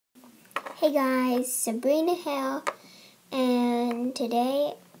Hey guys, Sabrina here, and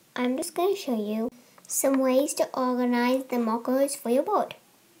today I'm just going to show you some ways to organize the markers for your board.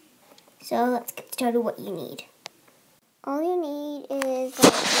 So let's get started what you need. All you need is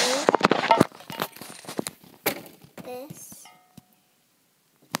this,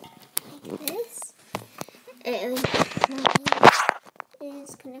 and mine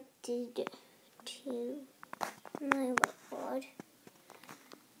is connected to my whiteboard.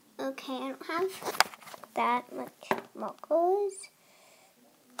 Okay, I don't have that much markers,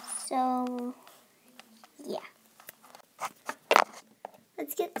 so yeah.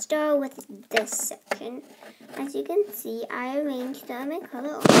 Let's get started with this section. As you can see, I arranged them in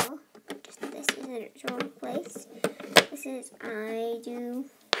color order. Just this is in its wrong place. This is how I do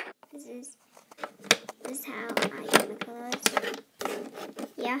my colors.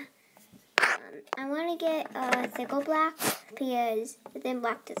 Yeah. I want to get a thicker black because then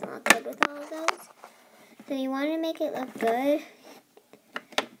black doesn't look good with all of those. So you want to make it look good,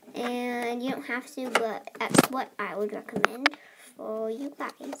 and you don't have to, but that's what I would recommend for you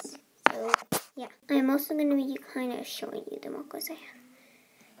guys. So yeah, I'm also going to be kind of showing you the markers I have.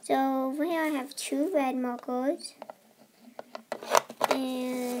 So over here I have 2 red markers,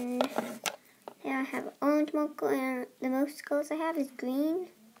 and here I have an orange marker, and the most colors I have is green.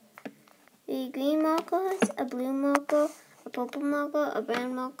 3 green markers, a blue marker, a purple marker, a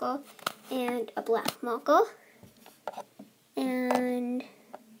brown marker, and a black marker. And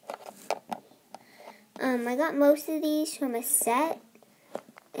I got most of these from a set,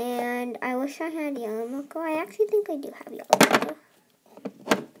 and I wish I had yellow marker. I actually think I do have yellow marker.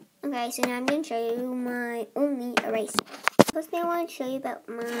 Okay, so now I'm going to show you my only eraser. First thing I want to show you about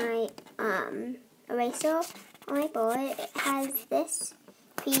my eraser on my board. It has this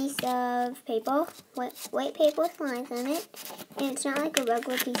piece of paper, white paper with lines on it, and it's not like a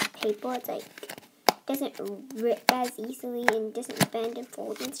regular piece of paper. It's like, doesn't rip as easily and doesn't bend and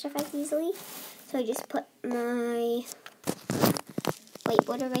fold and stuff as easily. So I just put my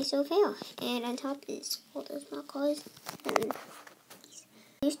whiteboard eraser over here, and on top is all those markers. And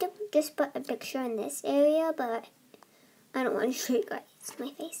I used to just put a picture in this area, but I don't want to show you guys my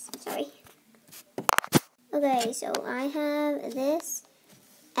face. Sorry. Okay, so I have this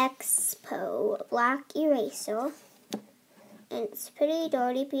Expo black eraser, and it's a pretty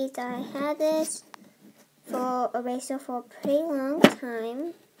dirty piece. I had this for eraser for a pretty long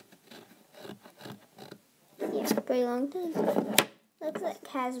time. Yeah, pretty long time. Looks like it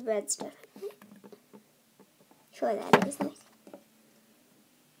has red stuff in it. Sure, that is nice.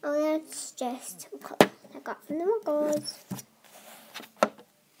 Oh, that's just some color I got from the markers.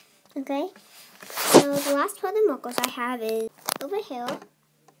 Okay, so the last part of the markers I have is over here.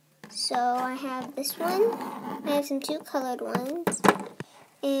 So I have this one. I have some 2 colored ones.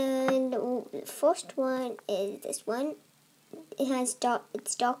 And the first one is this one. It's dark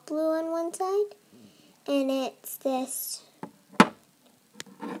blue on one side, and it's this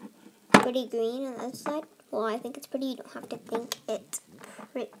pretty green on the other side. Well, I think it's pretty. You don't have to think it's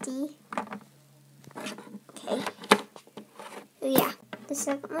pretty. Okay. So yeah, the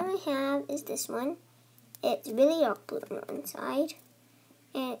second one I have is this one. It's really dark blue on one side,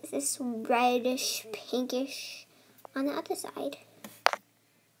 and it's this reddish, pinkish on the other side.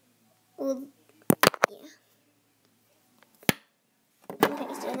 Well, yeah.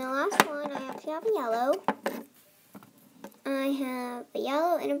 Okay, so in the last one, I actually have a yellow. I have a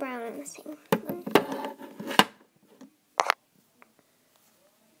yellow and a brown on the same one.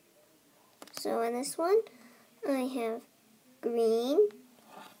 So in this one, I have green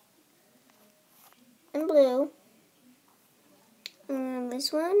and blue. And on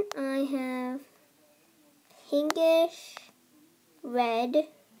this one, I have pinkish, red,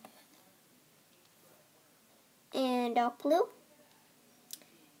 and dark blue.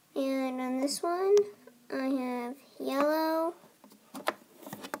 And on this one, I have yellow,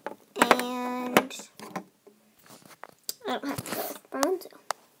 and I don't have to go with brown, so.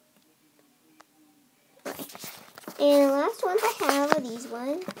 Okay. And the last ones I have are these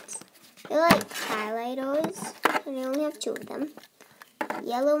ones. They're like highlighters, and I only have 2 of them. A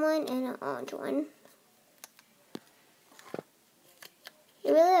yellow one and an orange one.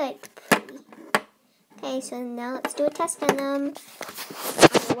 They're really like pretty. Okay, so now let's do a test on them on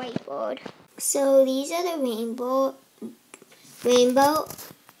the whiteboard. So these are the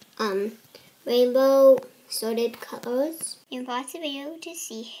rainbow sorted colors. And for us to be able to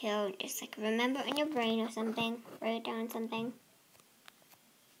see here, just like remember in your brain or something, write it down something.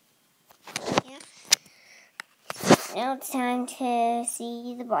 Yeah. Now it's time to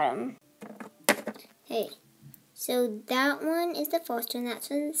see the bottom. Okay, So that one is the first one, that's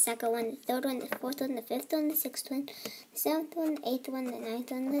one, the second one, the third one, the fourth one, the fifth one, the sixth one, the seventh one, the eighth one, the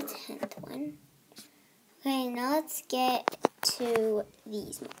ninth one, the 10th one. Okay, now let's get to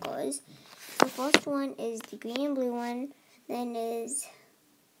these markers. The first one is the green and blue one, then is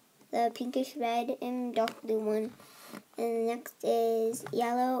the pinkish red and dark blue one, and the next is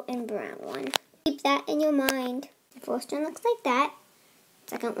yellow and brown one. Keep that in your mind. The first one looks like that,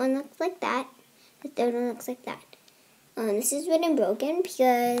 the second one looks like that, the third one looks like that. This is written broken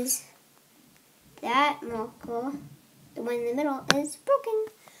because that marker, the one in the middle, is broken.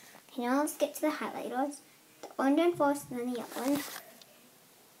 Okay, now let's get to the highlighters. The orange one first, and then the yellow one.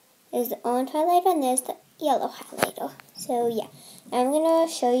 There's the orange highlighter, and there's the yellow highlighter. So yeah, I'm going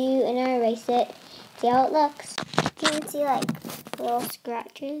to show you and I erase it. See how it looks. You can see like little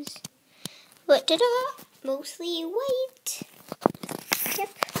scratches. But ta-da! Mostly white. Yep.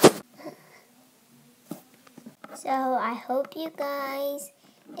 So I hope you guys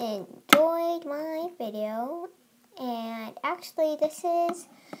enjoyed my video, and actually this is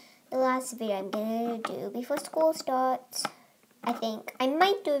the last video I'm gonna do before school starts. I think I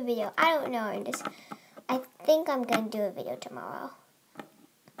might do a video. I don't know. I think I'm gonna do a video tomorrow.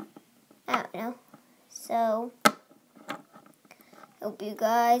 I don't know. So hope you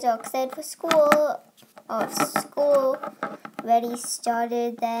guys are excited for school. Or if school already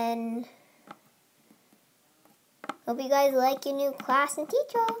started, then hope you guys like your new class and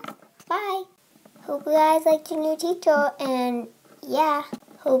teacher. Bye. Hope you guys like your new teacher, and yeah,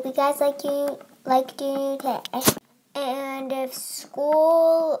 hope you guys like your new test. And if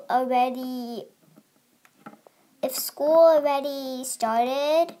school already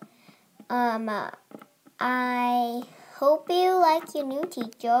started, I hope you like your new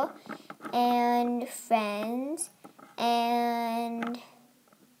teacher and friends and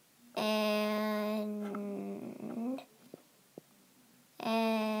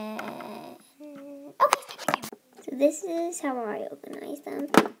okay. So this is how I organize them.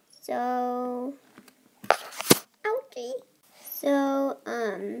 So ouchie. So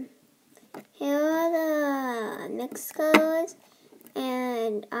here are the mixed colors,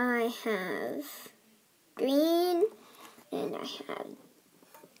 and I have green, and I have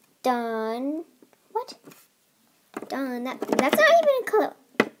done. What? Done. That's not even a color.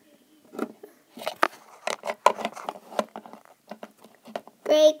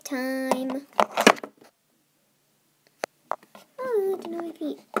 Break time. Oh, I don't know my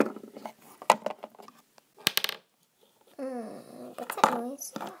feet. What's that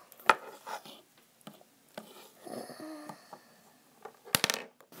noise?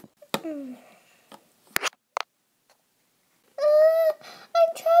 I'm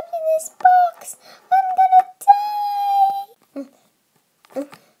trapped in this box. I'm gonna die.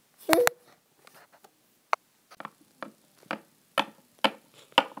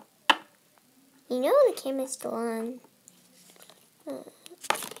 You know the camera's still on.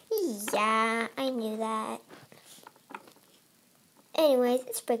 Yeah, I knew that. Anyways,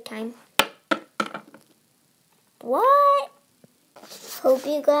 it's break time. What? Hope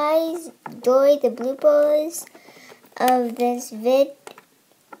you guys enjoy the bloopers of this vid.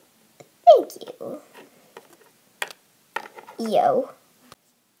 Thank you. Yo.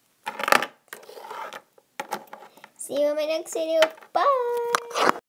 See you in my next video. Bye.